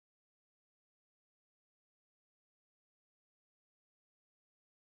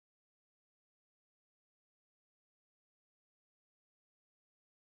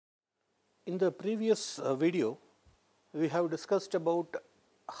In the previous video, we have discussed about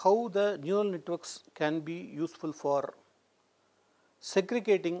how the neural networks can be useful for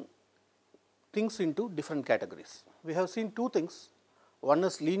segregating things into different categories. We have seen two things, one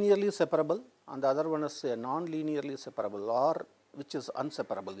is linearly separable and the other one is non-linearly separable, or which is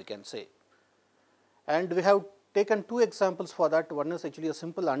unseparable we can say. And we have taken two examples for that. One is actually a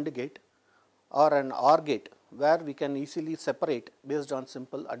simple AND gate or an OR gate, where we can easily separate based on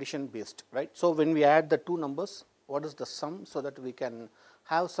simple addition based, right. So, when we add the two numbers, what is the sum, so that we can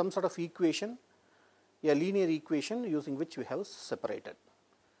have some sort of equation, a linear equation using which we have separated.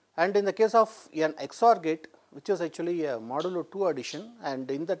 And in the case of an XOR gate, which is actually a modulo 2 addition, and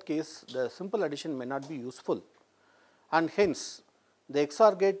in that case the simple addition may not be useful, and hence the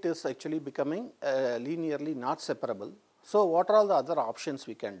XOR gate is actually becoming linearly not separable. So, what are all the other options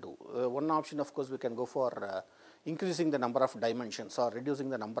we can do? One option, of course, we can go for increasing the number of dimensions or reducing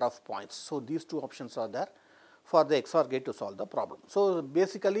the number of points. So, these two options are there for the XOR gate to solve the problem. So,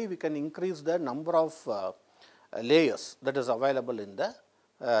 basically we can increase the number of layers that is available in the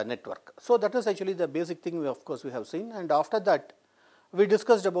network. So, that is actually the basic thing of course we have seen, and after that we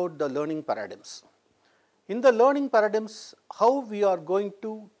discussed about the learning paradigms. In the learning paradigms, how we are going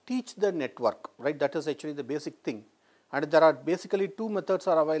to teach the network, right, that is actually the basic thing. And there are basically two methods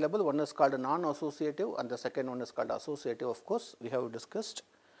are available, one is called non-associative and the second one is called associative, of course we have discussed,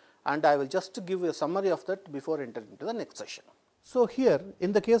 and I will just give a summary of that before entering into the next session. So, here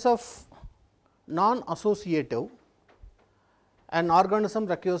in the case of non-associative, an organism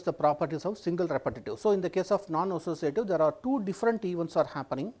requires the properties of single repetitive. So, in the case of non-associative, there are two different events are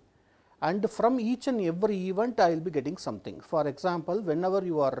happening, and from each and every event I will be getting something. For example, whenever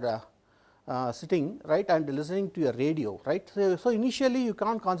you are sitting, right, and listening to a radio, right. So, initially you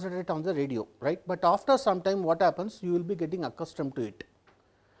can't concentrate on the radio, right, but after some time what happens, you will be getting accustomed to it.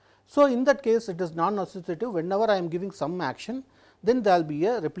 So, in that case it is non-associative. Whenever I am giving some action, then there will be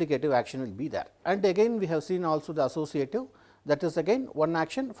a replicative action will be there, and again we have seen also the associative, that is again one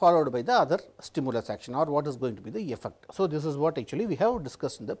action followed by the other stimulus action, or what is going to be the effect. So, this is what actually we have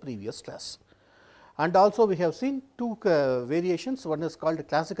discussed in the previous class. And also we have seen two variations, one is called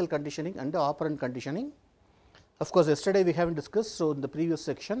classical conditioning and operant conditioning. Of course, yesterday we haven't discussed, so in the previous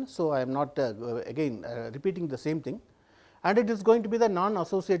section, so I am not again repeating the same thing, and it is going to be the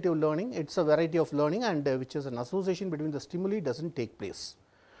non-associative learning. It is a variety of learning, and which is an association between the stimuli does not take place.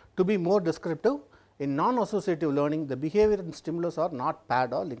 To be more descriptive, in non-associative learning, the behavior and stimulus are not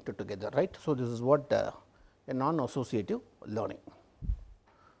paired or linked together, right. So, this is what a non-associative learning.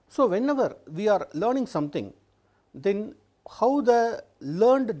 So, whenever we are learning something, then how the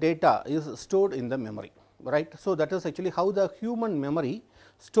learned data is stored in the memory, right. So, that is actually how the human memory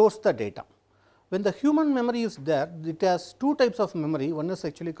stores the data. When the human memory is there, it has two types of memory, one is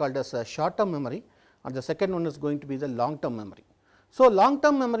actually called as a short term memory and the second one is going to be the long term memory. So, long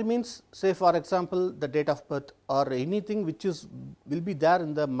term memory means, say for example, the date of birth or anything which is will be there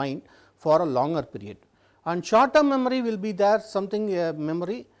in the mind for a longer period, and short term memory will be there something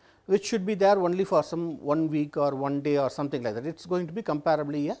memory which should be there only for some 1 week or 1 day or something like that. It is going to be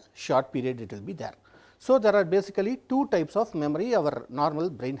comparably a short period it will be there. So, there are basically two types of memory our normal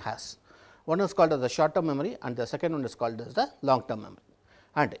brain has. One is called as the short term memory and the second one is called as the long term memory.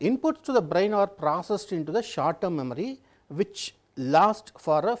 And inputs to the brain are processed into the short term memory, which last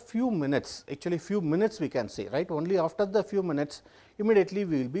for a few minutes, actually few minutes we can say, right. Only after the few minutes immediately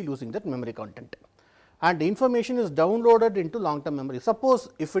we will be losing that memory content, and information is downloaded into long term memory. Suppose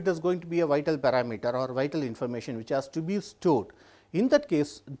if it is going to be a vital parameter or vital information which has to be stored, in that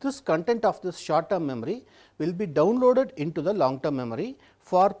case this content of this short term memory will be downloaded into the long term memory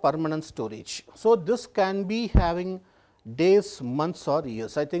for permanent storage. So, this can be having days, months or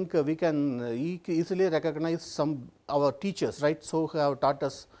years. I think we can easily recognize some our teachers, right. So, who have taught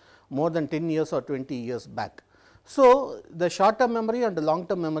us more than 10 years or 20 years back. So, the short term memory and the long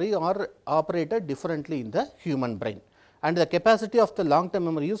term memory are operated differently in the human brain, and the capacity of the long term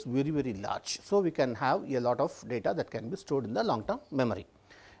memory is very, very large. So, we can have a lot of data that can be stored in the long term memory,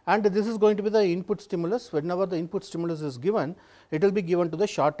 and this is going to be the input stimulus. Whenever the input stimulus is given, it will be given to the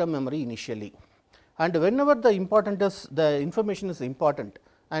short term memory initially, and whenever the information is important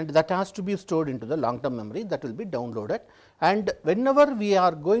and that has to be stored into the long term memory, that will be downloaded, and whenever we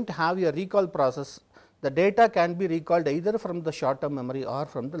are going to have a recall process, the data can be recalled either from the short term memory or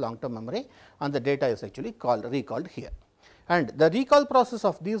from the long term memory, and the data is actually recalled here. And the recall process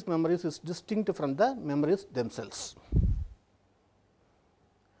of these memories is distinct from the memories themselves.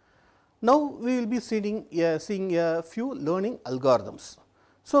 Now, we will be seeing a few learning algorithms.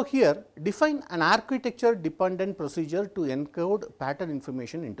 So, here define an architecture dependent procedure to encode pattern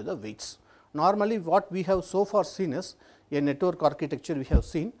information into the weights. Normally what we have so far seen is a network architecture we have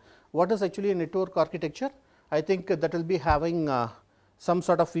seen. What is actually a network architecture? I think that will be having some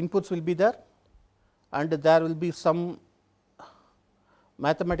sort of inputs will be there, and there will be some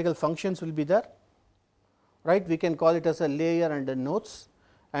mathematical functions will be there, right. We can call it as a layer and a nodes,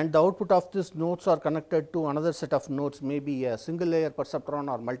 and the output of these nodes are connected to another set of nodes, maybe a single layer perceptron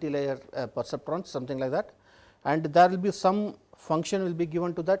or multi-layer perceptrons, something like that, and there will be some function will be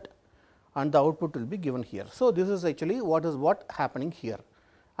given to that, and the output will be given here. So, this is actually what happening here,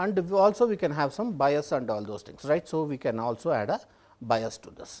 and also we can have some bias and all those things, right. So, we can also add a bias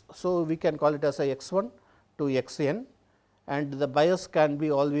to this. So, we can call it as a x1 to xn, and the bias can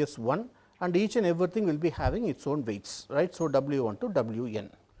be always 1, and each and everything will be having its own weights, right. So, w1 to wn.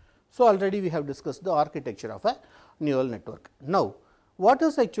 So, already we have discussed the architecture of a neural network. Now, what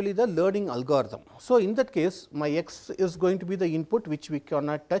is actually the learning algorithm? So, in that case my x is going to be the input which we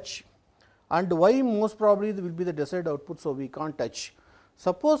cannot touch, and y most probably will be the desired output. So, we can't touch.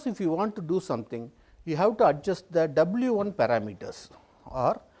 Suppose if you want to do something, you have to adjust the w1 parameters,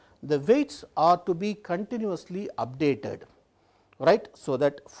 or the weights are to be continuously updated, right. So,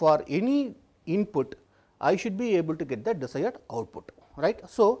 that for any input I should be able to get the desired output, right.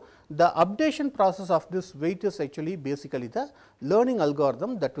 So, the updation process of this weight is actually basically the learning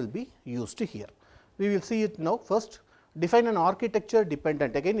algorithm that will be used here. We will see it now. First, define an architecture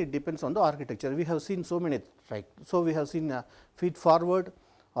dependent. Again, it depends on the architecture. We have seen so many, right. So, we have seen feed forward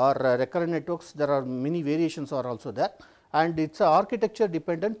or recurrent networks. There are many variations are also there, and it is a architecture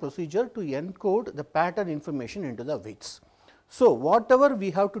dependent procedure to encode the pattern information into the weights. So, whatever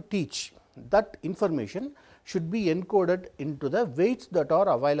we have to teach, that information should be encoded into the weights that are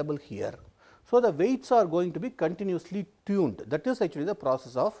available here. So, the weights are going to be continuously tuned. That is actually the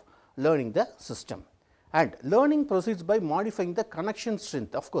process of learning the system, and learning proceeds by modifying the connection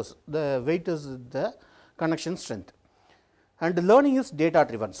strength. Of course, the weight is the connection strength, and learning is data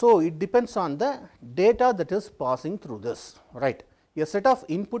driven. So, it depends on the data that is passing through this, right. A set of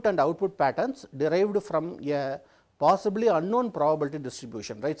input and output patterns derived from a possibly unknown probability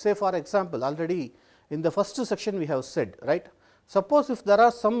distribution, right. Say for example, already in the first section we have said, right, suppose if there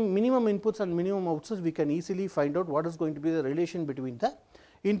are some minimum inputs and minimum outputs, we can easily find out what is going to be the relation between the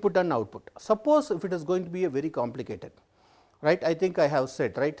input and output. Suppose if it is going to be a very complicated, right, I think I have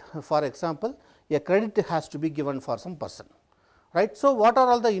said, right, for example, a credit has to be given for some person, right. So, what are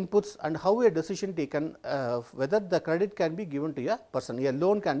all the inputs and how a decision taken whether the credit can be given to a person, a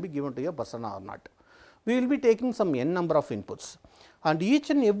loan can be given to a person or not. We will be taking some n number of inputs, and each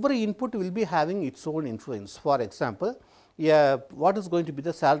and every input will be having its own influence. For example, what is going to be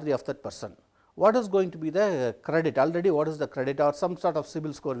the salary of that person, what is going to be the credit, already what is the credit or some sort of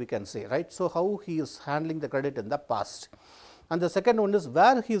CIBIL score we can say, right. So, how he is handling the credit in the past, and the second one is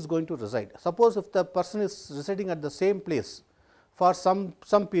where he is going to reside. Suppose if the person is residing at the same place for some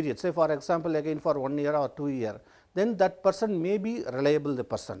period, say for example, again for 1 year or 2 years, then that person may be reliable the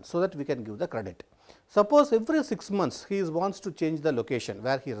person, so that we can give the credit. Suppose every 6 months he wants to change the location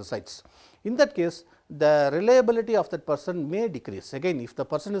where he resides. In that case, the reliability of that person may decrease. Again, if the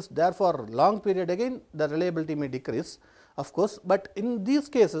person is there for long period, again the reliability may decrease, of course, but in these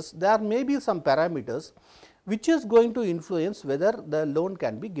cases there may be some parameters which is going to influence whether the loan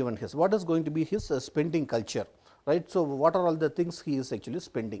can be given his, what is going to be his spending culture, right. So, what are all the things he is actually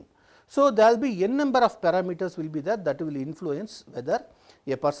spending. So, there will be n number of parameters will be there that will influence whether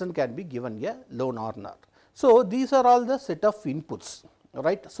a person can be given a loan or not. So, these are all the set of inputs,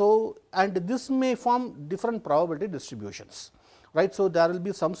 right. So, and this may form different probability distributions, right. So, there will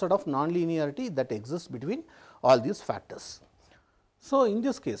be some sort of non-linearity that exists between all these factors. So, in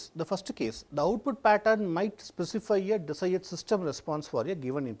this case, the first case, the output pattern might specify a desired system response for a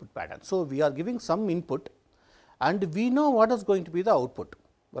given input pattern. So, we are giving some input and we know what is going to be the output,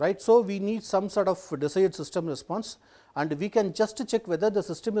 right. So, we need some sort of desired system response, and we can just check whether the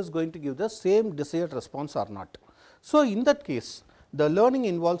system is going to give the same desired response or not. So, in that case, the learning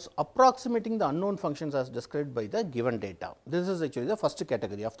involves approximating the unknown functions as described by the given data. This is actually the first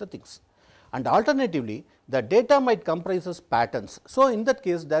category of the things, and alternatively the data might comprises patterns. So, in that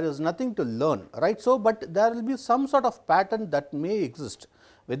case there is nothing to learn, right. So, but there will be some sort of pattern that may exist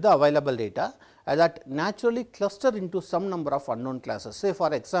with the available data that naturally cluster into some number of unknown classes. Say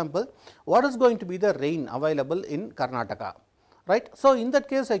for example, what is going to be the rain available in Karnataka, right. So, in that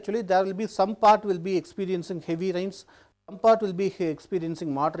case actually there will be some part will be experiencing heavy rains, Some part will be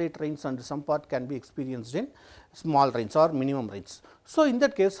experiencing moderate rains and some part can be experienced in small rains or minimum rains. So, in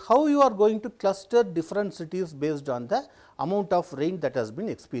that case, how you are going to cluster different cities based on the amount of rain that has been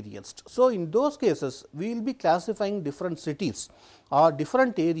experienced. So, in those cases, we will be classifying different cities or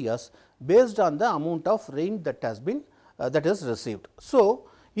different areas based on the amount of rain that has been that is received. So,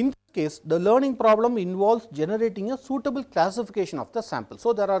 in this case, the learning problem involves generating a suitable classification of the sample.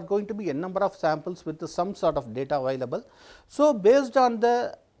 So, there are going to be a number of samples with some sort of data available. So, based on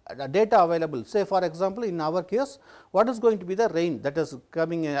the data available, say for example, in our case, what is going to be the rain that is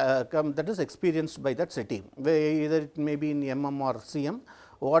coming that is experienced by that city, either it may be in mm or cm,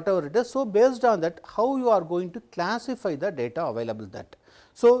 whatever it is. So, based on that, how you are going to classify the data available that.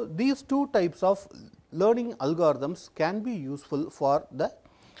 So, these two types of learning algorithms can be useful for the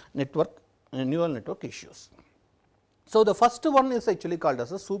neural network issues. So, the first one is actually called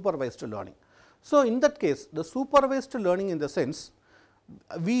as a supervised learning. So, in that case, the supervised learning in the sense,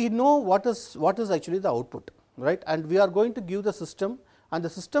 we know what is actually the output, right, and we are going to give the system and the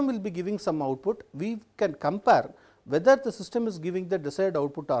system will be giving some output. We can compare whether the system is giving the desired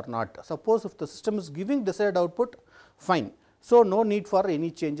output or not. Suppose if the system is giving desired output, fine. So, no need for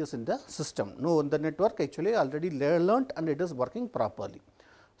any changes in the system. No, the network actually already learnt and it is working properly.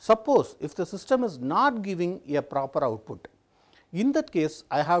 Suppose if the system is not giving a proper output, in that case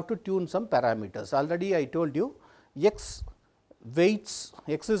I have to tune some parameters. Already I told you x weights,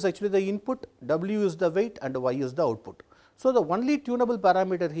 x is actually the input, w is the weight and y is the output. So, the only tunable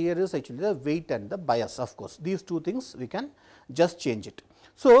parameter here is actually the weight and the bias. Of course, these two things we can just change it.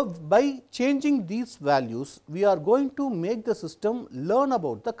 So, by changing these values, we are going to make the system learn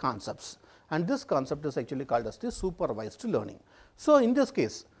about the concepts, and this concept is actually called as the supervised learning. So, in this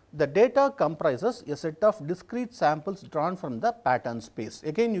case, the data comprises a set of discrete samples drawn from the pattern space.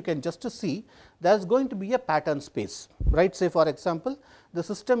 Again, you can just see there is going to be a pattern space, right. Say for example, the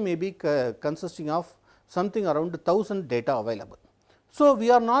system may be consisting of something around 1000 data available. So, we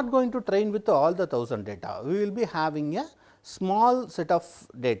are not going to train with all the 1000 data, we will be having a small set of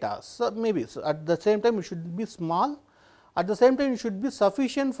data. So, maybe at the same time it should be small, at the same time it should be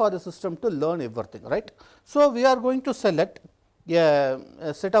sufficient for the system to learn everything, right. So, we are going to select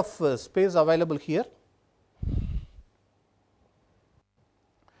a set of space available here.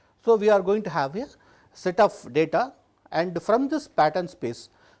 So, we are going to have a set of data and from this pattern space,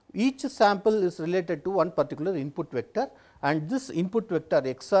 each sample is related to one particular input vector and this input vector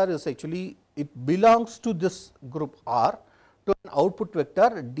x r is actually, it belongs to this group R, to an output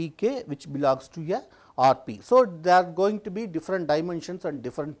vector d k which belongs to a R p. So, there are going to be different dimensions and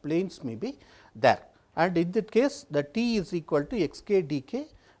different planes may be there, and in that case the t is equal to x k d k,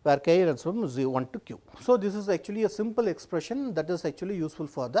 where k runs from 1 to q. So, this is actually a simple expression that is actually useful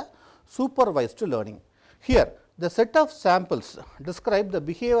for the supervised learning. Here the set of samples describe the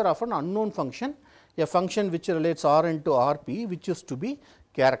behavior of an unknown function, a function which relates R into R p, which is to be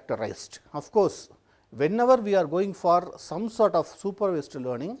characterized. Of course, whenever we are going for some sort of supervised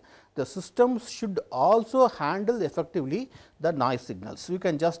learning, the systems should also handle effectively the noise signals. You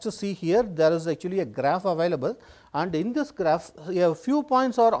can just see here, there is actually a graph available, and in this graph a few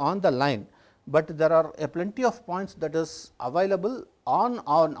points are on the line, but there are a plenty of points that is available on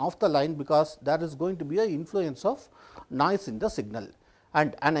off the line, because there is going to be a influence of noise in the signal,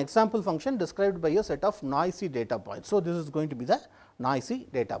 and an example function described by a set of noisy data points. So, this is going to be the noisy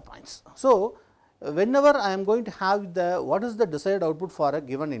data points. So, whenever I am going to have the what is the desired output for a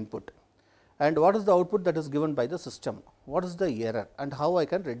given input and what is the output that is given by the system, what is the error and how I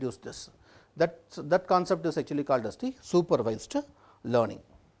can reduce this, that concept is actually called as the supervised learning.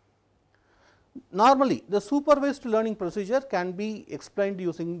 Normally, the supervised learning procedure can be explained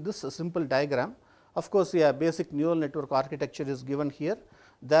using this simple diagram. Of course, a basic neural network architecture is given here.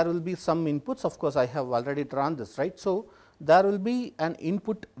 There will be some inputs, of course, I have already drawn this, right. So, there will be an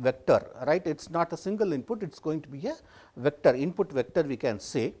input vector, right. It is not a single input, it is going to be a vector, input vector we can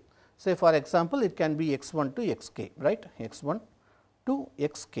say. Say for example, it can be x 1 to x k, right, x 1 to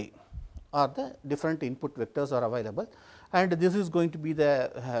x k are the different input vectors are available, and this is going to be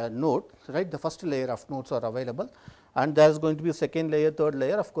the node, right. The first layer of nodes are available, and there is going to be second layer, third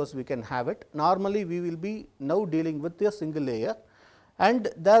layer, of course, we can have it. Normally, we will be now dealing with a single layer, and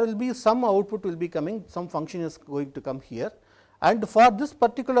there will be some output will be coming, some function is going to come here, and for this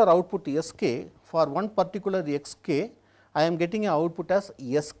particular output s k, for one particular x k, I am getting an output as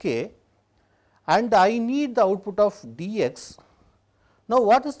s k, and I need the output of d x. Now,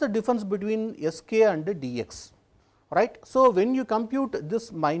 what is the difference between s k and d x, right. So, when you compute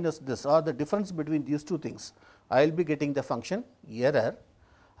this minus this, or the difference between these two things, I will be getting the function error,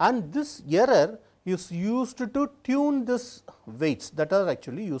 and this error is used to tune this weights that are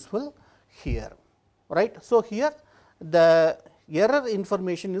actually useful here, right. So, here the error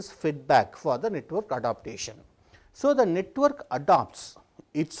information is fed back for the network adaptation. So, the network adapts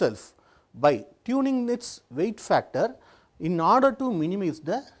itself by tuning its weight factor in order to minimize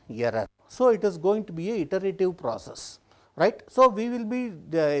the error. So, it is going to be a iterative process, right. So, we will be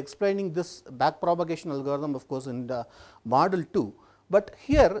explaining this back propagation algorithm of course, in the model 2, but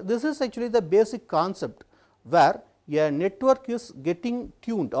here this is actually the basic concept where a network is getting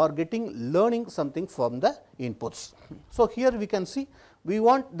tuned or getting learning something from the inputs. So, here we can see we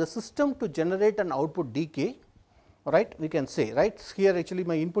want the system to generate an output dk, right, we can say, right, here actually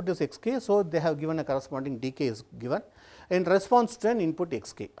my input is xk. So, they have given a corresponding dk is given in response to an input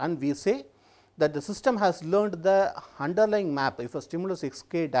xk, and we say that the system has learned the underlying map if a stimulus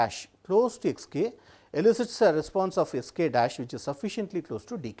xk dash close to xk elicits a response of sk dash which is sufficiently close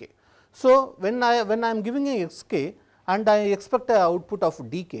to dk. So, when I am giving a xk and I expect a output of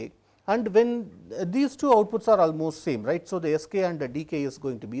dk, and when these two outputs are almost same, right. So, the sk and the dk is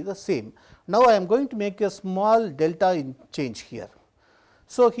going to be the same. Now, I am going to make a small delta in change here.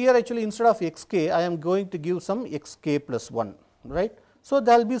 So, here actually instead of xk I am going to give some xk plus 1, right. So,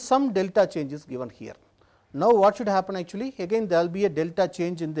 there will be some delta changes given here. Now, what should happen actually, again there will be a delta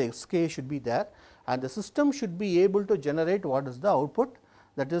change in the xk should be there, and the system should be able to generate what is the output,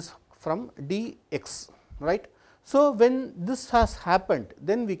 that is from dx, right. So, when this has happened,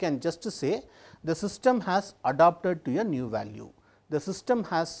 then we can just say the system has adapted to a new value. The system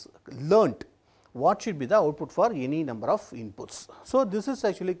has learnt what should be the output for any number of inputs. So, this is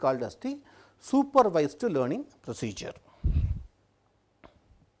actually called as the supervised learning procedure.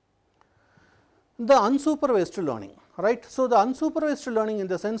 The unsupervised learning, right. So, the unsupervised learning in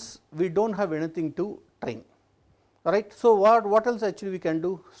the sense we do not have anything to train, right. So, what else actually we can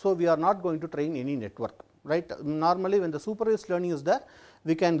do? So, we are not going to train any network, right. Normally, when the supervised learning is there,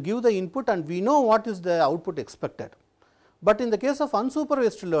 we can give the input and we know what is the output expected. But in the case of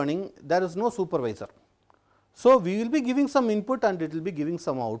unsupervised learning, there is no supervisor. So, we will be giving some input and it will be giving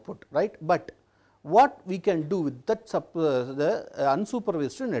some output, right. But what we can do with that the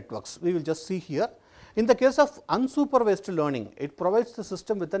unsupervised networks, we will just see here. In the case of unsupervised learning, it provides the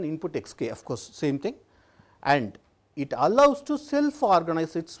system with an input xk, of course, same thing, and it allows to self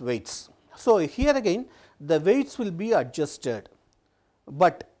organize its weights. So, here again the weights will be adjusted,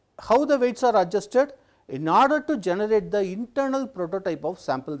 but how the weights are adjusted? In order to generate the internal prototype of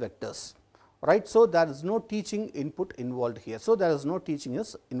sample vectors, right. So, there is no teaching input involved here. So, there is no teaching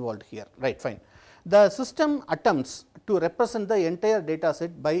is involved here, right, fine. The system attempts to represent the entire data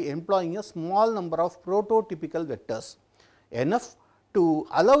set by employing a small number of prototypical vectors, enough to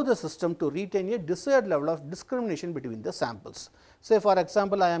allow the system to retain a desired level of discrimination between the samples. Say for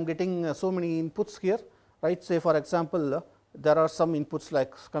example, I am getting so many inputs here, right. Say for example, there are some inputs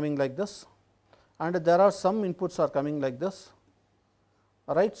like coming like this, and there are some inputs are coming like this,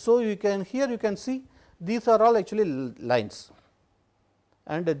 right. So, you can here you can see these are all actually lines,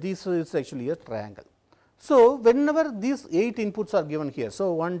 and this is actually a triangle. So, whenever these 8 inputs are given here,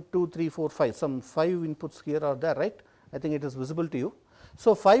 so 1, 2, 3, 4, 5, some 5 inputs here are there, right. I think it is visible to you.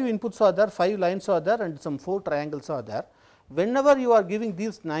 So, 5 inputs are there, 5 lines are there, and some 4 triangles are there. Whenever you are giving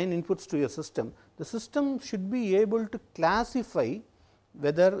these 9 inputs to your system, the system should be able to classify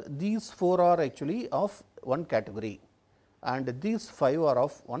whether these 4 are actually of one category and these 5 are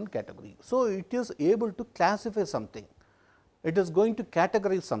of one category. So, it is able to classify something, it is going to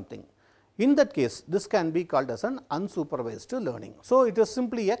categorize something. In that case, this can be called as an unsupervised learning. So, it is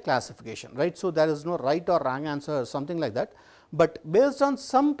simply a classification, right. So, there is no right or wrong answer or something like that, but based on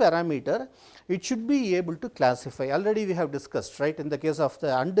some parameter, it should be able to classify. Already we have discussed, right, in the case of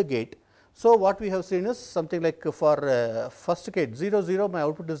the AND gate. So, what we have seen is something like for first gate 0 0 my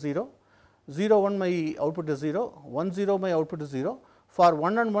output is 0, 0 1 my output is 0, 1 0 my output is 0, for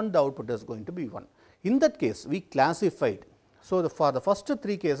 1 and 1 the output is going to be 1. In that case, we classified. So, for the first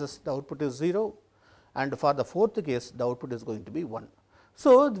 3 cases the output is 0, and for the fourth case the output is going to be 1.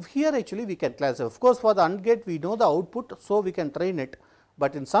 So, here actually we can classify. Of course, for the AND gate we know the output, so we can train it,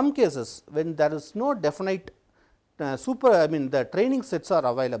 but in some cases when there is no definite the training sets are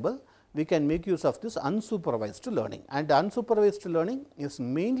available, we can make use of this unsupervised learning, and unsupervised learning is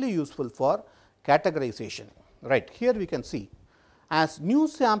mainly useful for categorization, right. Here we can see, as new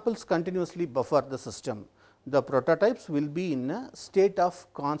samples continuously buffer the system, the prototypes will be in a state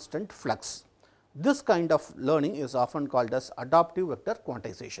of constant flux. This kind of learning is often called as adaptive vector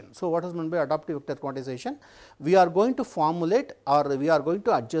quantization. So, what is meant by adaptive vector quantization? We are going to formulate or we are going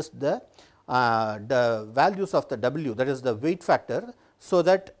to adjust the values of the W, that is the weight factor, so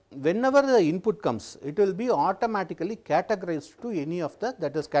that whenever the input comes, it will be automatically categorized to any of the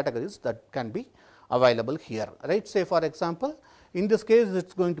that is categories that can be available here, right. Say for example, in this case it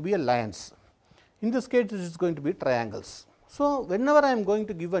is going to be a lines, in this case it is going to be triangles. So, whenever I am going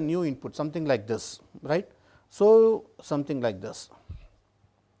to give a new input something like this, right. So, something like this,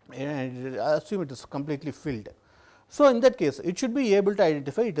 and assume it is completely filled. So, in that case it should be able to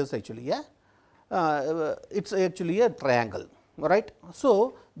identify it is actually a it is actually a triangle, right.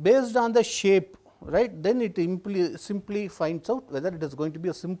 So, based on the shape, right, then it simply finds out whether it is going to be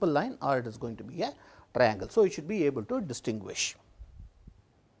a simple line or it is going to be a triangle. So, it should be able to distinguish.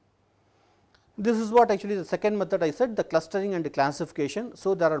 This is what actually the second method I said, the clustering and the classification.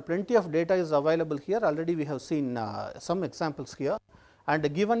 So, there are plenty of data is available here, already we have seen some examples here,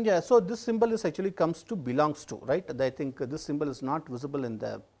 and given so this symbol is actually comes to belongs to, right. I think this symbol is not visible in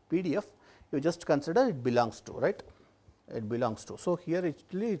the PDF, you just consider it belongs to, right, it belongs to. So, here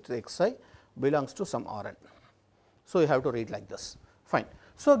actually it is xi belongs to some Rn. So, you have to read like this, fine.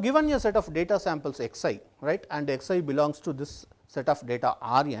 So, given a set of data samples xi, right, and xi belongs to this set of data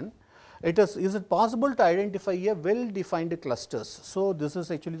Rn, is it possible to identify a well defined clusters. So, this is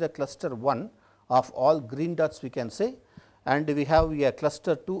actually the cluster 1 of all green dots we can say, and we have a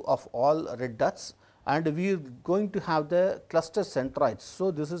cluster 2 of all red dots, and we are going to have the cluster centroids. So,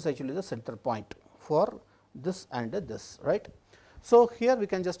 this is actually the center point for this and this, right. So, here we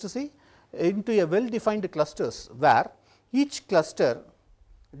can just see into a well defined clusters where each cluster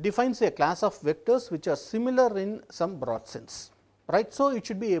defines a class of vectors which are similar in some broad sense, right. So, it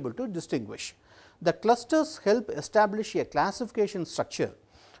should be able to distinguish. The clusters help establish a classification structure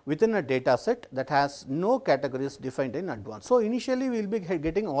within a data set that has no categories defined in advance. So, initially we will be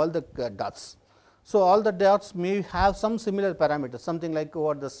getting all the dots. So, all the dots may have some similar parameters, something like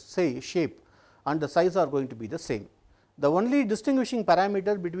what the say shape and the size are going to be the same. The only distinguishing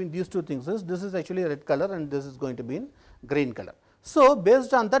parameter between these two things is this is actually red color and this is going to be in green color. So,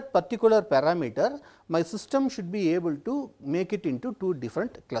 based on that particular parameter, my system should be able to make it into two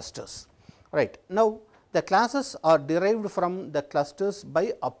different clusters, right. Now, the classes are derived from the clusters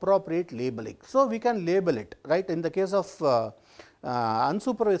by appropriate labeling. So, we can label it, right. In the case of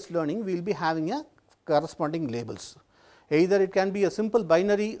unsupervised learning, we will be having a corresponding labels. Either it can be a simple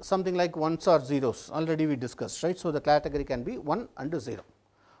binary, something like ones or zeros, already we discussed, right. So, the category can be 1 and 0,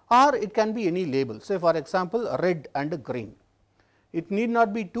 or it can be any label, say for example, red and green. It need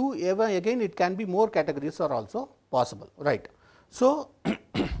not be 2, again it can be more categories are also possible, right. So,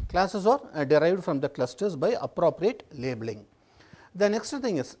 classes are derived from the clusters by appropriate labeling. The next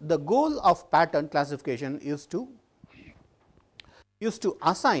thing is the goal of pattern classification is to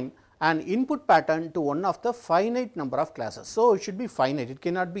assign an input pattern to one of the finite number of classes. So, it should be finite, it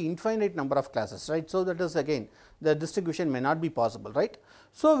cannot be infinite number of classes, right. So, that is again the distribution may not be possible, right.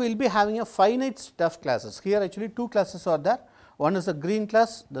 So, we will be having a finite set of classes. Here actually two classes are there, one is a green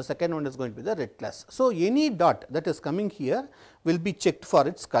class, the second one is going to be the red class. So, any dot that is coming here will be checked for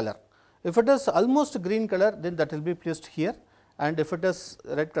its color. If it is almost green color, then that will be placed here, and if it is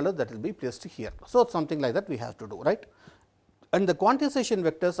red color, that will be placed here. So, something like that we have to do, right. And the quantization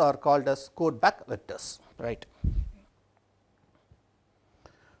vectors are called as code back vectors, right.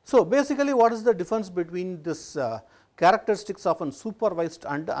 So, basically what is the difference between this characteristics of supervised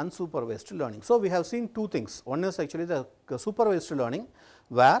and unsupervised learning. So, we have seen two things, one is actually the supervised learning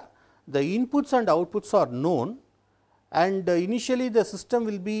where the inputs and outputs are known, and initially the system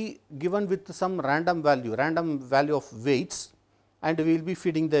will be given with some random value of weights, and we will be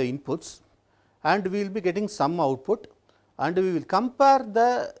feeding the inputs, and we will be getting some output, and we will compare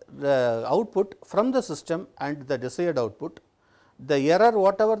the output from the system and the desired output. The error,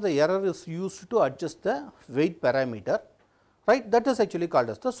 whatever the error is used to adjust the weight parameter, right, that is actually called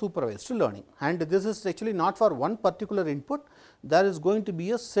as the supervised learning, and this is actually not for one particular input, there is going to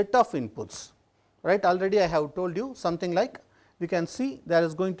be a set of inputs, right. Already I have told you something like we can see there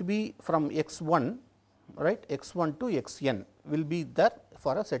is going to be from x1, right, x1 to xn will be there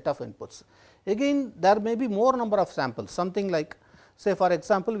for a set of inputs. Again there may be more number of samples, something like say for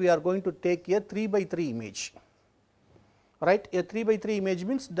example, we are going to take a 3 by 3 image, right. A 3 by 3 image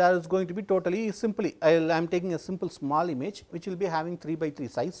means there is going to be totally simply I am taking a simple small image which will be having 3 by 3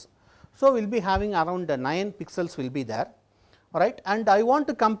 size. So, we will be having around 9 pixels will be there, right, and I want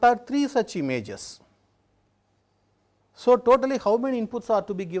to compare 3 such images. So, totally how many inputs are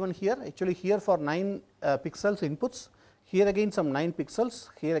to be given here? Actually here for 9 pixels inputs, here again some 9 pixels,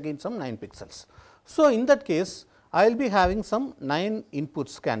 here again some 9 pixels. So, in that case I will be having some 9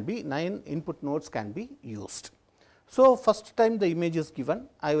 inputs can be 9 input nodes can be used. So, first time the image is given,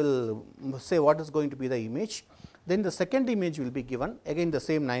 I will say what is going to be the image, then the second image will be given, again the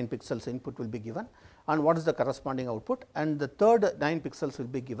same 9 pixels input will be given, and what is the corresponding output, and the third 9 pixels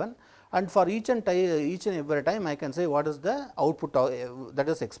will be given, and for each and every time I can say what is the output that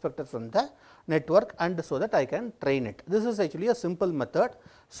is expected from the network, and so that I can train it. This is actually a simple method.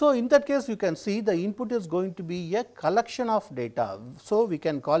 So, in that case you can see the input is going to be a collection of data. So, we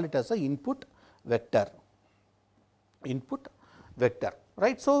can call it as a input vector,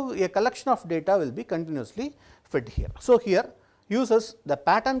 right. So, a collection of data will be continuously fed here. So, here uses the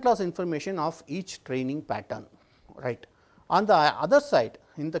pattern class information of each training pattern, right. On the other side,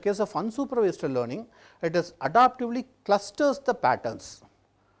 in the case of unsupervised learning, it is adaptively clusters the patterns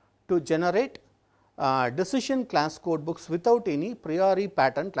to generate decision class code books without any priori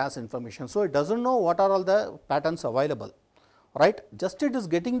pattern class information. So, it does not know what are all the patterns available, right. Just it is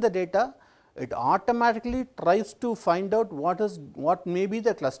getting the data, it automatically tries to find out what may be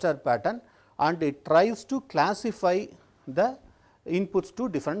the cluster pattern, and it tries to classify the inputs to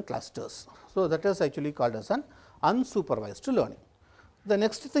different clusters. So, that is actually called as an unsupervised learning. The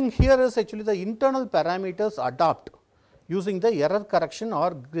next thing here is actually the internal parameters adapt using the error correction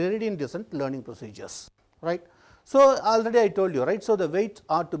or gradient descent learning procedures, right. So, already I told you, right. So, the weights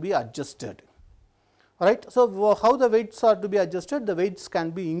are to be adjusted, right. So, how the weights are to be adjusted? The weights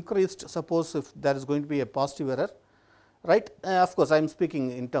can be increased, suppose if there is going to be a positive error, right. Of course, I am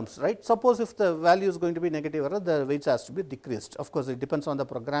speaking in terms, right. Suppose if the value is going to be negative error, the weights has to be decreased. Of course, it depends on the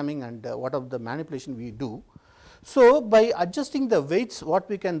programming and what of the manipulation we do. So, by adjusting the weights, what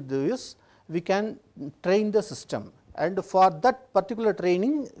we can do is we can train the system, and for that particular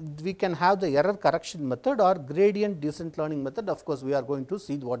training we can have the error correction method or gradient descent learning method. Of course, we are going to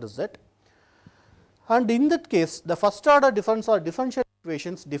see what is that, and in that case the first order difference or differential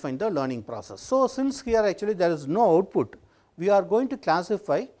equations define the learning process. So, since here actually there is no output, we are going to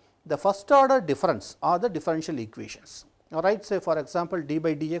classify the first order difference or the differential equations. All right, say for example, d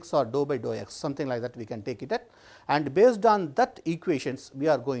by dx or dou by dou x, something like that we can take it at, and based on that equations we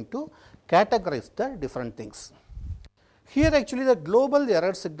are going to categorize the different things. Here actually the global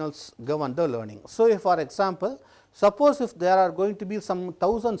error signals govern the learning. So, if for example, suppose if there are going to be some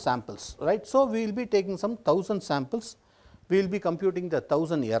 1000 samples, right. So, we will be taking some 1000 samples, we will be computing the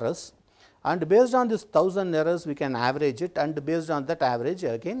 1000 errors, and based on this 1000 errors we can average it, and based on that average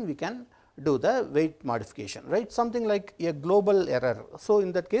again we can do the weight modification, right, something like a global error. So,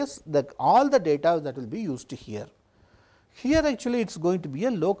 in that case all the data that will be used here. Here actually it is going to be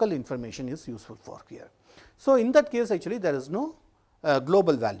a local information is useful for here. So, in that case actually there is no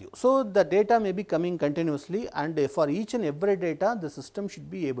global value. So, the data may be coming continuously, and for each and every data the system should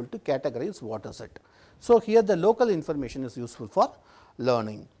be able to categorize what is it. So, here the local information is useful for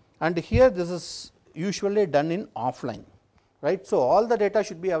learning, and here this is usually done in offline, right. So, all the data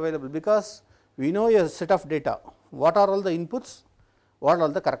should be available, because we know a set of data, what are all the inputs, what are all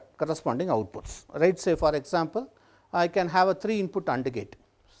the corresponding outputs, right. Say for example, I can have a 3 input AND gate,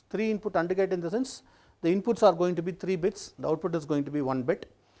 3 input AND gate in the sense the inputs are going to be 3 bits, the output is going to be 1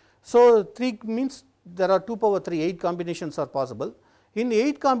 bit. So, 3 means there are 2 power 3, 8 combinations are possible. In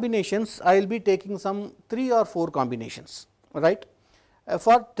 8 combinations, I will be taking some 3 or 4 combinations, right,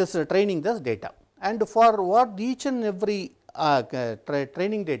 for training this data, and for what each and every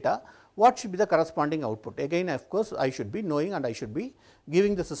training data, what should be the corresponding output. Again, of course, I should be knowing, and I should be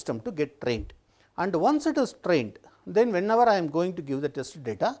giving the system to get trained, and once it is trained, then whenever I am going to give the test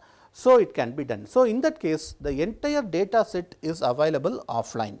data, so it can be done. So, in that case the entire data set is available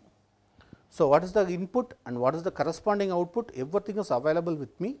offline. So, what is the input and what is the corresponding output, everything is available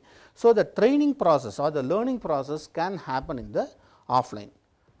with me. So, the training process or the learning process can happen in the offline,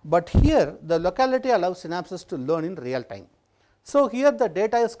 but here the locality allows synapses to learn in real time. So, here the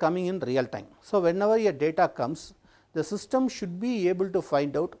data is coming in real time. So, whenever a data comes, the system should be able to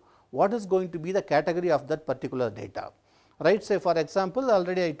find out what is going to be the category of that particular data, right. Say for example,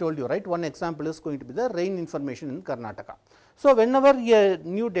 already I told you, right, one example is going to be the rain information in Karnataka. So, whenever a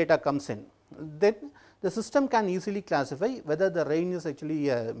new data comes in, then the system can easily classify whether the rain is actually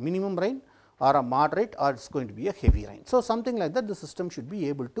a minimum rain or a moderate, or it is going to be a heavy rain. So, something like that the system should be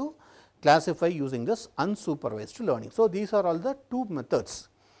able to classify using this unsupervised learning. So, these are all the 2 methods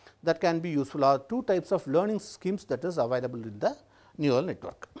that can be useful, or 2 types of learning schemes that is available in the neural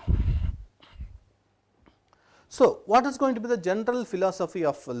network. So, what is going to be the general philosophy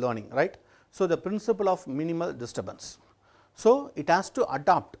of learning, right? So, the principle of minimal disturbance. So, it has to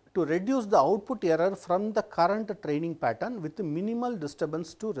adapt to reduce the output error from the current training pattern with minimal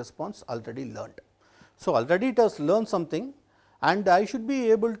disturbance to response already learned. So, already it has learned something, and I should be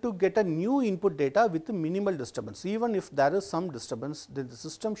able to get a new input data with minimal disturbance. Even if there is some disturbance, then the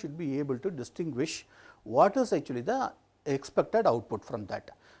system should be able to distinguish what is actually the expected output from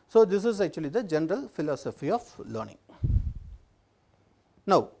that. So, this is actually the general philosophy of learning.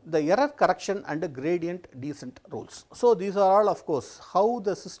 Now, the error correction and the gradient descent rules. So, these are all of course, how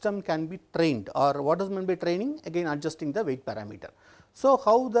the system can be trained, or what is meant by training, again adjusting the weight parameter. So,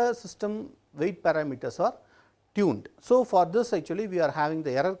 how the system weight parameters are tuned. So, for this actually we are having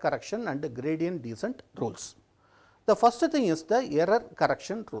the error correction and the gradient descent rules. The first thing is the error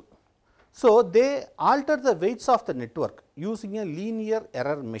correction rule. So, they alter the weights of the network using a linear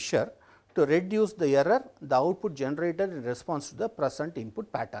error measure to reduce the error, the output generated in response to the present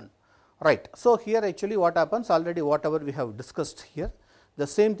input pattern. Right. So, here actually what happens, already whatever we have discussed here, the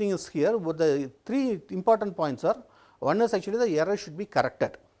same thing is here, but the three important points are, one is actually the error should be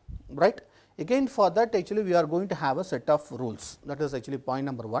corrected, right. Again, for that actually we are going to have a set of rules, that is actually point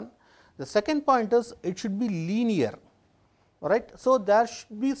number 1. The second point is it should be linear, right. So, there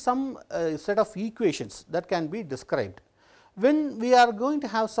should be some set of equations that can be described. When we are going to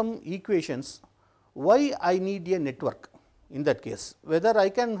have some equations, why I need a network in that case, whether I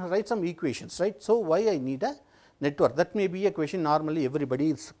can write some equations, right. So, why I need a network, that may be a question normally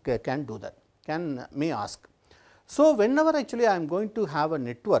everybody can do that, may ask. So, whenever actually I am going to have a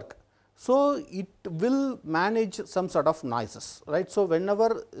network, so it will manage some sort of noises, right. So,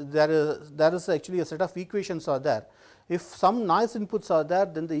 whenever there is actually a set of equations are there, if some noise inputs are there,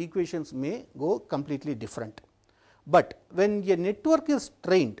 then the equations may go completely different. But when a network is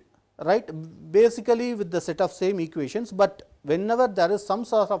trained, right, basically with the set of same equations, but whenever there is some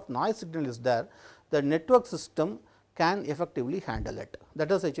sort of noise signal is there, the network system can effectively handle it.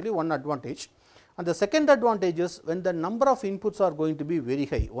 That is actually one advantage. And the second advantage is, when the number of inputs are going to be very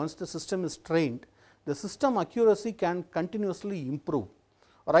high, once the system is trained, the system accuracy can continuously improve,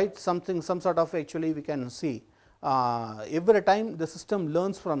 right. Some sort of actually we can see every time the system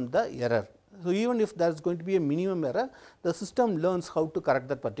learns from the error. So, even if there is going to be a minimum error, the system learns how to correct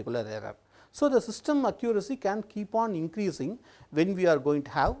that particular error. So, the system accuracy can keep on increasing when we are going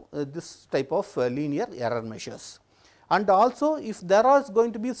to have this type of linear error measures. And also, if there is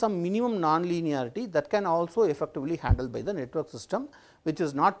going to be some minimum non-linearity, that can also effectively handled by the network system, which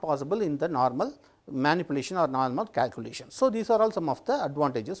is not possible in the normal manipulation or normal calculation. So, these are all some of the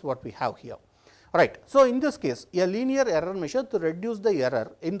advantages what we have here. Right. So, in this case, a linear error measure to reduce the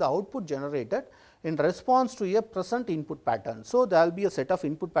error in the output generated in response to a present input pattern. So, there will be a set of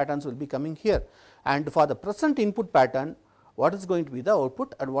input patterns will be coming here, and for the present input pattern, what is going to be the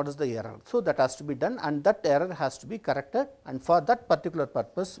output and what is the error. So, that has to be done, and that error has to be corrected, and for that particular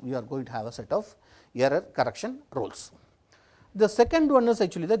purpose we are going to have a set of error correction rules. The second one is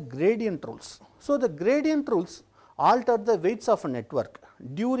actually the gradient rules. So, the gradient rules alter the weights of a network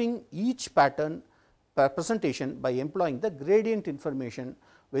during each pattern presentation by employing the gradient information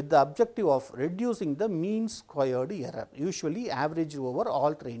with the objective of reducing the mean squared error, usually averaged over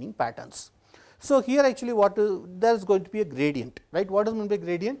all training patterns. So, here actually what there is going to be a gradient, right. What is meant by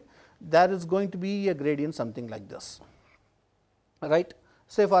gradient? There is going to be a gradient something like this, right.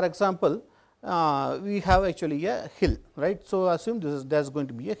 Say for example, we have actually a hill, right. So, assume there is going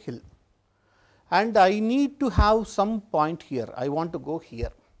to be a hill, and I need to have some point here, I want to go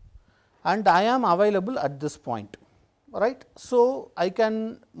here, and I am available at this point, right. So, I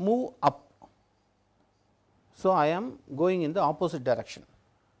can move up. So, I am going in the opposite direction,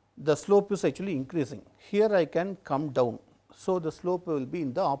 the slope is actually increasing. Here I can come down. So, the slope will be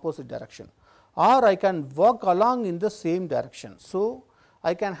in the opposite direction, or I can walk along in the same direction. So,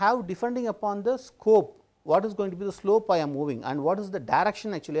 I can have, depending upon the scope, what is going to be the slope I am moving and what is the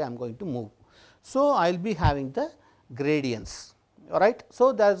direction actually I am going to move. So, I will be having the gradients, right.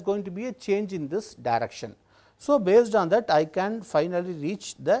 So, there is going to be a change in this direction. So, based on that I can finally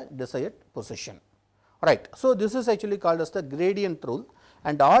reach the desired position, right. So, this is actually called as the gradient rule,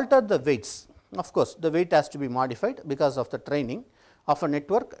 and alter the weights. Of course, the weight has to be modified because of the training of a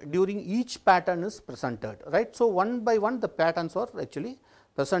network during each pattern is presented, right. So, one by one the patterns are actually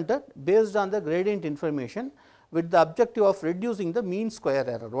presented based on the gradient information with the objective of reducing the mean square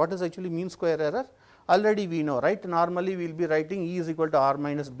error. What is actually mean square error? Already we know, right. Normally, we will be writing E is equal to R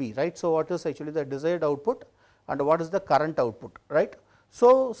minus B, right. So, what is actually the desired output and what is the current output, right.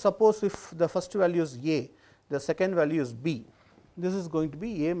 So, suppose if the first value is A, the second value is B, this is going to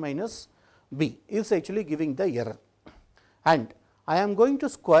be A minus B is actually giving the error, and I am going to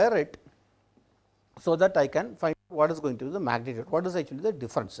square it so that I can find what is going to be the magnitude, what is actually the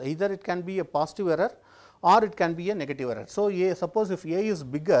difference. Either it can be a positive error or it can be a negative error. So, suppose if A is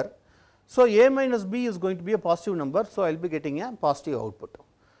bigger, So, a minus b is going to be a positive number. So, I will be getting a positive output.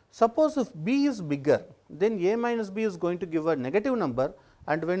 Suppose if b is bigger, then a minus b is going to give a negative number,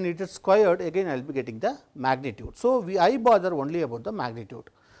 and when it is squared, again I will be getting the magnitude. So, I bother only about the magnitude,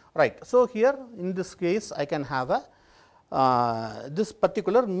 right. So, here in this case I can have a this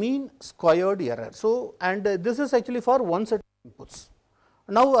particular mean squared error. So, and this is actually for one set of inputs.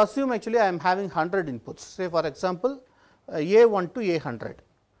 Now, assume actually I am having 100 inputs, say for example, A1 to A100,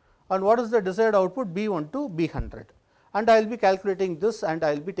 and what is the desired output B1 to B100, and I will be calculating this, and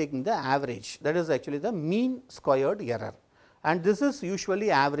I will be taking the average, that is actually the mean squared error, and this is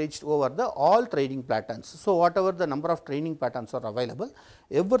usually averaged over the all training patterns. So, whatever the number of training patterns are available,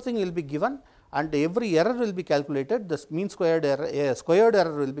 everything will be given, and every error will be calculated, the mean squared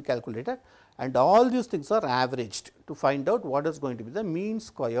error will be calculated, and all these things are averaged to find out what is going to be the mean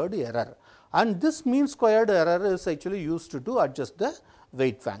squared error, and this mean squared error is actually used to adjust the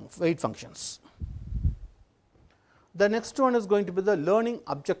weight functions. The next one is going to be the learning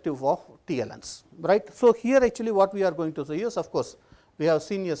objective of TLNs, right. So, here actually what we are going to say is, of course, we have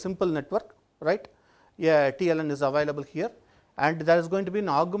seen a simple network, right. A TLN is available here, and there is going to be an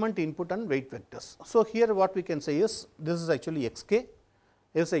augment input and weight vectors. So, here what we can say is, this is actually xk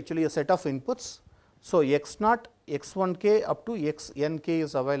is actually a set of inputs. So, x naught, x1k up to xnk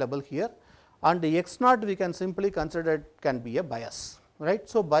is available here, and x naught we can simply consider it can be a bias, right.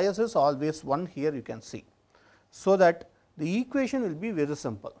 So, bias is always 1 here you can see. So, that the equation will be very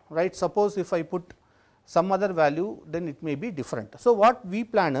simple, right. Suppose if I put some other value, then it may be different. So, what we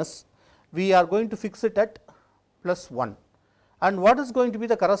plan is, we are going to fix it at plus 1, and what is going to be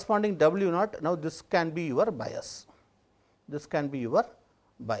the corresponding W naught? Now, this can be your bias, this can be your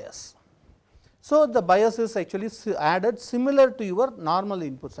bias. So, the bias is actually added similar to your normal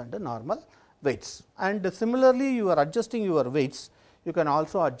inputs and the normal weights, and similarly you are adjusting your weights, you can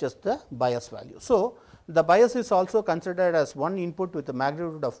also adjust the bias value. So, the bias is also considered as one input with a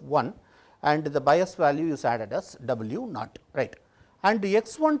magnitude of 1, and the bias value is added as W naught, right. And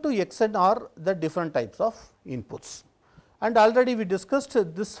x1 to xn are the different types of inputs, and already we discussed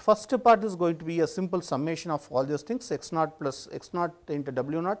this first part is going to be a simple summation of all these things, x naught plus x naught into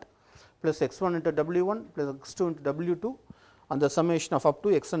W naught plus x1 into W1 plus x2 into W2, and the summation of up to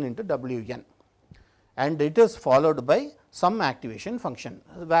xn into Wn, and it is followed by some activation function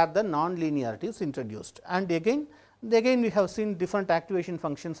where the non-linearity is introduced, and again we have seen different activation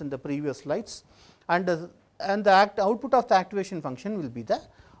functions in the previous slides, and the output of the activation function will be the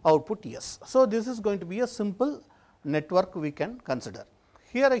output S. So, this is going to be a simple network we can consider.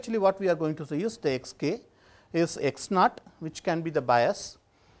 Here actually what we are going to say is, the xk is x naught, which can be the bias,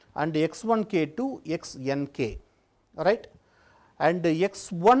 and x1k to xnk, right, and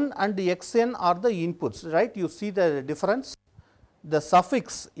x1 and xn are the inputs, right. You see the difference, the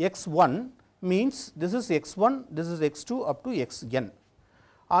suffix x1 means this is x1, this is x2 up to xn,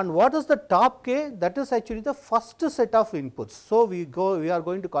 and what is the top k? That is actually the first set of inputs. So, we are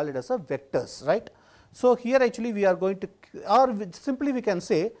going to call it as a vectors, right. So, here actually we are going to, or simply we can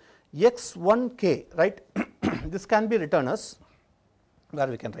say x1k, right. This can be written as, where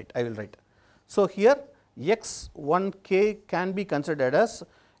we can write, I will write. So, here x1k can be considered as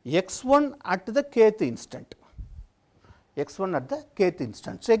x1 at the kth instant, x1 at the kth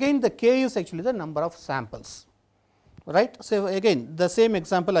instant. So, again the k is actually the number of samples, right. So, again the same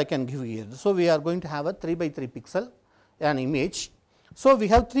example I can give here. So, we are going to have a 3 by 3 pixel an image. So, we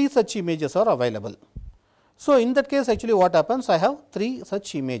have 3 such images are available. So, in that case actually what happens, I have 3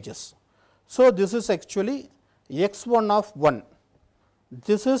 such images. So, this is actually x1 of 1,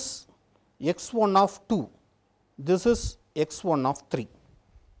 this is x1 of 2, this is x1 of 3,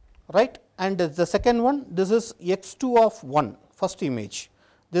 right, and the second one, this is x2 of 1 first image,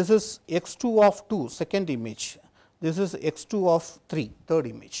 this is x2 of 2 second image, this is x2 of 3 third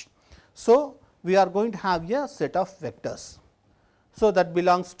image. So, we are going to have a set of vectors. So, that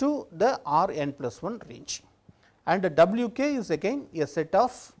belongs to the Rn plus 1 range, and the Wk is again a set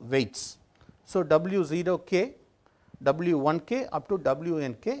of weights. So, W0k, W1k up to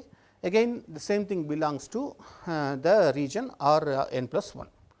Wnk, again the same thing belongs to the region Rn plus 1.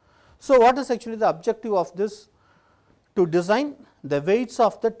 So, what is actually the objective of this? To design the weights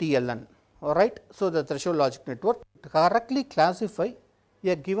of the TLN, all right. So, the threshold logic network to correctly classify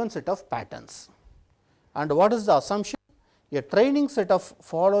a given set of patterns, and what is the assumption? A training set of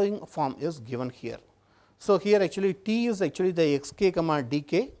following form is given here. So, here actually T is actually the xk comma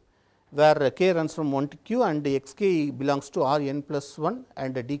dk, where k runs from 1 to q, and xk belongs to Rn plus 1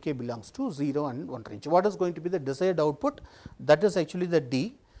 and dk belongs to 0 and 1 range. What is going to be the desired output? That is actually the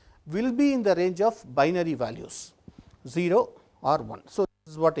D will be in the range of binary values 0 or 1. So, this is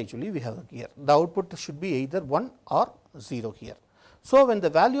is what actually we have here. The output should be either 1 or 0 here. So, when the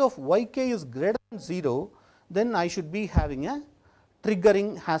value of y k is greater than 0, then I should be having a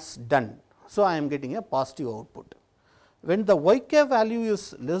triggering has done. So, I am getting a positive output. When the y k value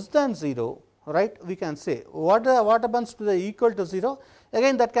is less than 0, right, we can say what happens to the equal to 0,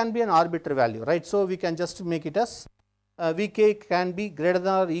 again that can be an arbitrary value, right. So, we can just make it as v k can be greater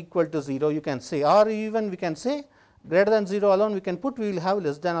than or equal to 0, you can say, or even we can say greater than 0 alone we can put, we will have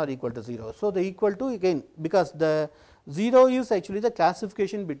less than or equal to 0. So, the equal to again, because the 0 is actually the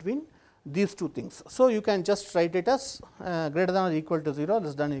classification between these two things. So, you can just write it as greater than or equal to 0,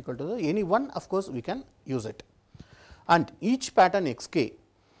 less than or equal to 0, any one of course, we can use it. And each pattern x k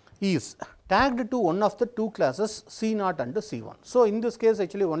is tagged to one of the two classes C naught and C 1. So, in this case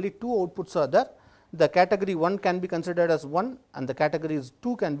actually only two outputs are there. The category 1 can be considered as 1 and the categories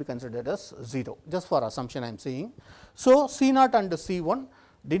 2 can be considered as 0, just for assumption I am saying. So, C naught and C 1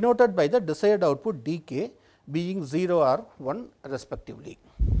 denoted by the desired output d k being 0 or 1 respectively.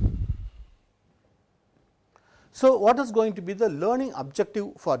 So, what is going to be the learning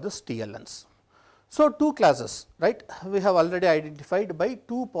objective for this TLNs? So, two classes, right, we have already identified by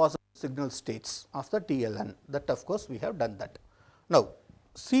two positive signal states of the TLN, that of course, we have done that. Now,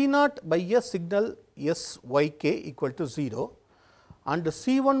 C naught by a signal S y k equal to 0 and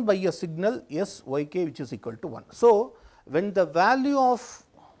C 1 by a signal S y k which is equal to 1. So, when the value of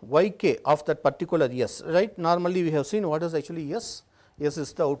y k of that particular S, right, normally we have seen what is actually S, S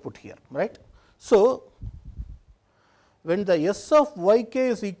is the output here, right. So, when the S of y k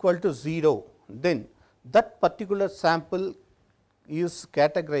is equal to 0, then that particular sample is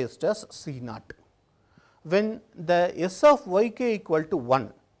categorized as C naught. When the S of y k equal to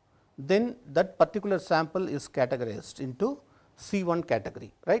 1, then that particular sample is categorized into C 1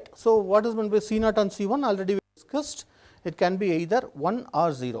 category, right. So, what is meant by C naught and C 1 already we discussed, it can be either 1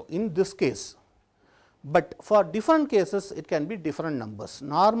 or 0 in this case, but for different cases it can be different numbers.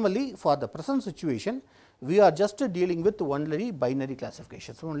 Normally, for the present situation, we are just dealing with only binary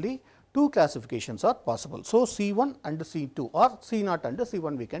classifications, only two classifications are possible. So, C 1 and C 2 or C naught and C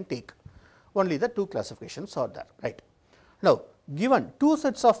 1 we can take, only the two classifications are there, right. Now, given two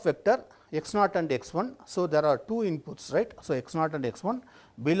sets of vector x naught and x 1, so there are two inputs, right. So, x naught and x 1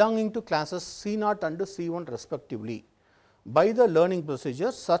 belonging to classes C naught and C 1 respectively by the learning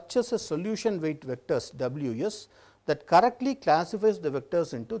procedure such as a solution weight vectors W s that correctly classifies the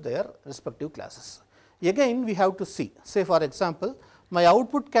vectors into their respective classes. Again we have to see, say for example, my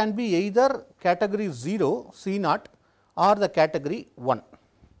output can be either category 0 C naught or the category 1,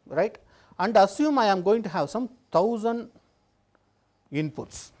 right, and assume I am going to have some 1000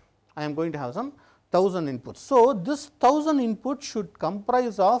 inputs, I am going to have some 1000 inputs. So, this 1000 inputs should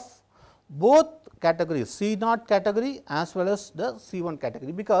comprise of both categories C naught category as well as the C 1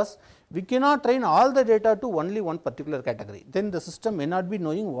 category, because we cannot train all the data to only one particular category, then the system may not be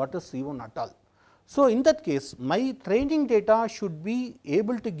knowing what is C 1 at all. So, in that case my training data should be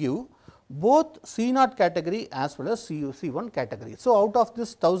able to give both C naught category as well as C 1 category. So, out of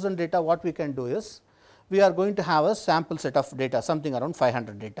this 1000 data what we can do is, we are going to have a sample set of data something around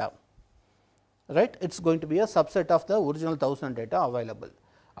 500 data, right. It is going to be a subset of the original 1000 data available,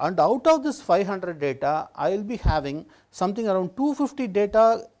 and out of this 500 data I will be having something around 250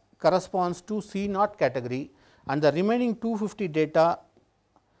 data corresponds to C naught category and the remaining 250 data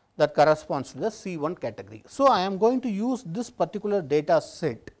that corresponds to the C 1 category. So, I am going to use this particular data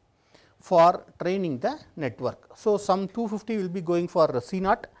set for training the network. So, some 250 will be going for C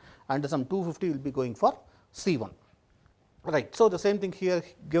naught and some 250 will be going for C 1, right. So, the same thing here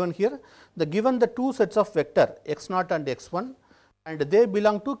given here, the given the two sets of vector x naught and x 1 and they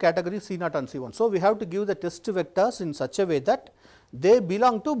belong to category C naught and C 1. So, we have to give the test vectors in such a way that they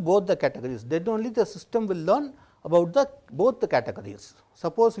belong to both the categories, then only the system will learn about the both the categories.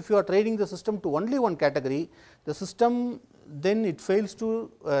 Suppose if you are training the system to only one category, the system then it fails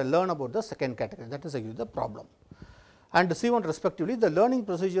to learn about the second category, that is actually the problem. And C 1 respectively, the learning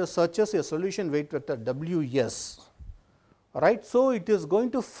procedure searches a solution weight vector W s, right. So, it is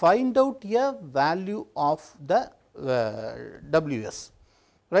going to find out a value of the W s,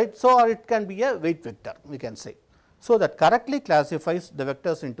 right. So, or it can be a weight vector we can say. So, that correctly classifies the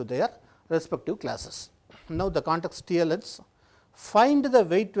vectors into their respective classes. Now, the context TLNs, find the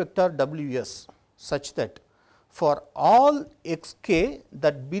weight vector W s such that for all x k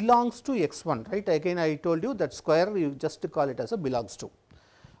that belongs to x 1, right. Again I told you that square you just call it as a belongs to,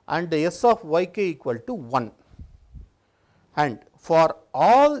 and the s of y k equal to 1, and for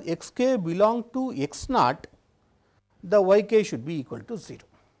all x k belong to x naught, the y k should be equal to 0,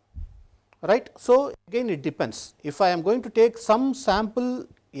 right. So, again it depends. If I am going to take some sample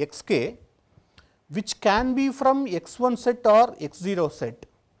x k which can be from x 1 set or x 0 set,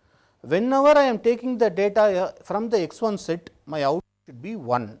 whenever I am taking the data from the x 1 set, my output should be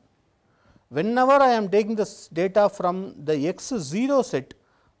 1. Whenever I am taking this data from the x 0 set,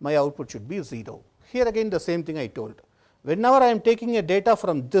 my output should be 0. Here again the same thing I told. Whenever I am taking a data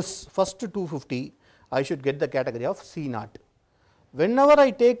from this first 250, I should get the category of C naught. Whenever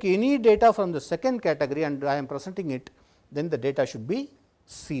I take any data from the second category and I am presenting it, then the data should be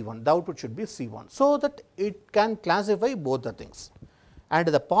C1, the output should be C1, so that it can classify both the things. And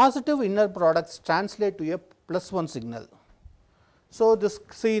the positive inner products translate to a +1 signal. So, this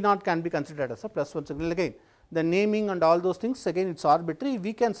C naught can be considered as a +1 signal. Again, the naming and all those things, again it is arbitrary,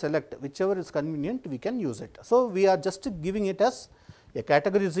 we can select whichever is convenient, we can use it. So, we are just giving it as a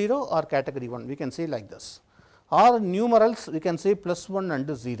category 0 or category 1, we can say like this. Or in numerals we can say +1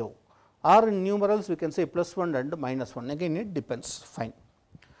 and 0, or in numerals we can say +1 and -1, again it depends, fine.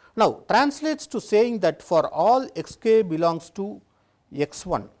 Now, translates to saying that for all x k belongs to x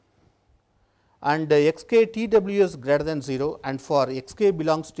 1 and x k t w is greater than 0, and for x k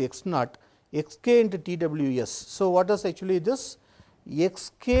belongs to x naught, x k into t w s. So, what is actually this?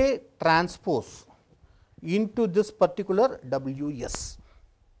 X k transpose into this particular w s.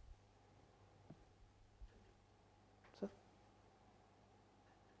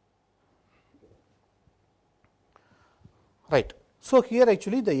 Right. So, here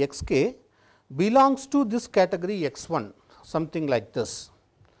actually the x k belongs to this category x 1, something like this,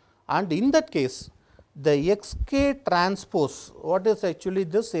 and in that case the x k transpose, what is actually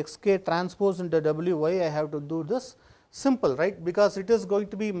this x k transpose into w, why I have to do this? Simple, right, because it is going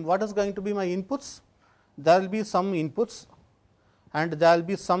to be, what is going to be my inputs? There will be some inputs and there will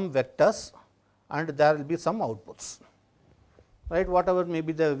be some vectors and there will be some outputs, right, whatever may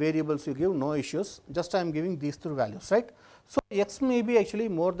be the variables you give, no issues, just I am giving these two values, right. So, x may be actually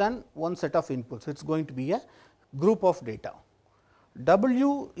more than one set of inputs, it is going to be a group of data.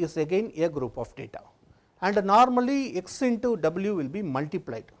 W is again a group of data, and normally x into w will be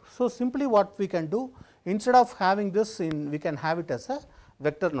multiplied. So, simply what we can do, instead of having this in, we can have it as a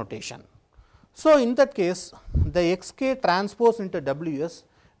vector notation. So, in that case the x k transpose into w s,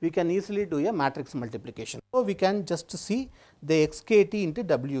 we can easily do a matrix multiplication. So, we can just see the x k t into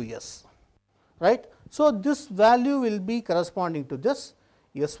w s, right. So, this value will be corresponding to this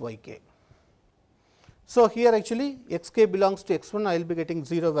s y k. So, here actually x k belongs to x 1, I will be getting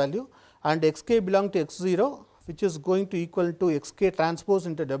 0 value, and x k belong to x 0, which is going to equal to x k transpose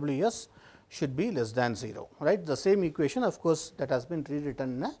into w s should be less than 0, right. The same equation, of course, that has been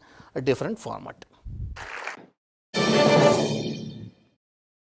rewritten in a different format.